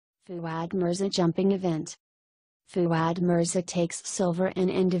Fouaad Mirza jumping event. Fouaad Mirza takes silver in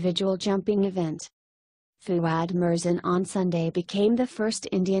individual jumping event. Fouaad Mirza on Sunday became the first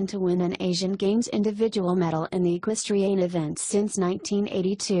Indian to win an Asian Games individual medal in the equestrian event since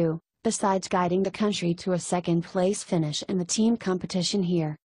 1982, besides guiding the country to a second-place finish in the team competition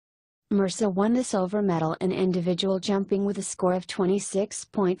here. Mirza won the silver medal in individual jumping with a score of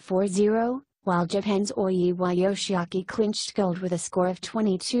 26.40, while Japan's Oiwa Yoshiaki clinched gold with a score of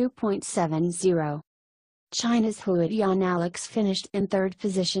 22.70. China's Huadian Alex finished in third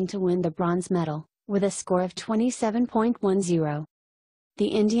position to win the bronze medal, with a score of 27.10. The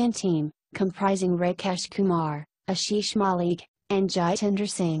Indian team, comprising Rakesh Kumar, Ashish Malik, and Jitendra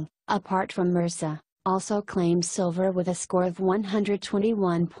Singh, apart from Mirza, also claimed silver with a score of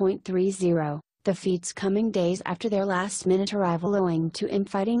 121.30, the feats coming days after their last-minute arrival owing to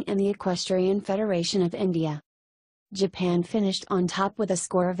infighting in the Equestrian Federation of India. Japan finished on top with a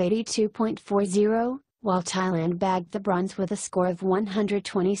score of 82.40, while Thailand bagged the bronze with a score of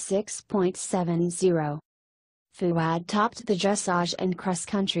 126.70. Fouaad topped the dressage and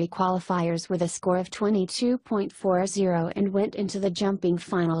cross-country qualifiers with a score of 22.40 and went into the jumping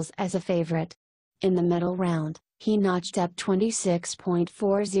finals as a favorite. In the medal round, he notched up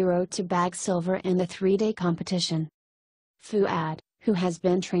 26.40 to bag silver in the three-day competition. Fouaad, who has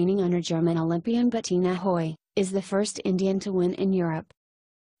been training under German Olympian Bettina Hoy, is the first Indian to win in Europe.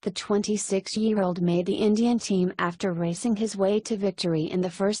 The 26-year-old made the Indian team after racing his way to victory in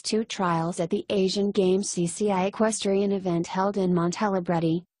the first two trials at the Asian Games CCI equestrian event held in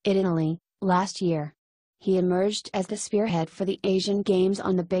Montalibreti, Italy, last year. He emerged as the spearhead for the Asian Games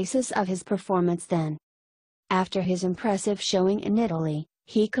on the basis of his performance then. After his impressive showing in Italy,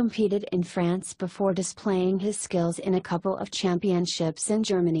 he competed in France before displaying his skills in a couple of championships in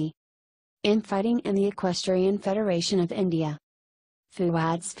Germany. Infighting in the Equestrian Federation of India.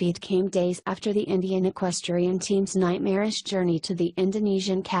 Fouaad's feat came days after the Indian equestrian team's nightmarish journey to the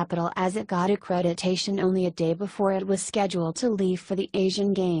Indonesian capital as it got accreditation only a day before it was scheduled to leave for the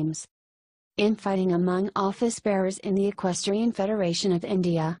Asian Games. Infighting among office bearers in the Equestrian Federation of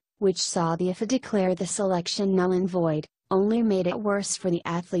India, which saw the IFA declare the selection null and void, only made it worse for the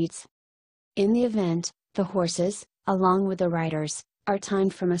athletes. In the event, the horses, along with the riders, are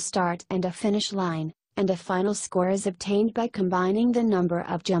timed from a start and a finish line, and a final score is obtained by combining the number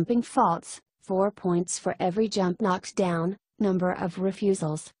of jumping faults, 4 points for every jump knocked down, number of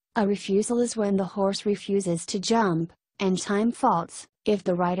refusals, a refusal is when the horse refuses to jump, and time faults, if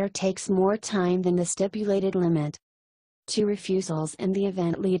the rider takes more time than the stipulated limit. 2 refusals in the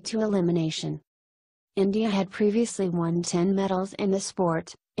event lead to elimination. India had previously won 10 medals in the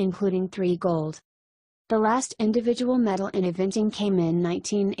sport, including 3 gold. The last individual medal in eventing came in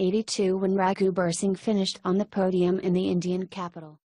 1982 when Raghu Singh finished on the podium in the Indian capital.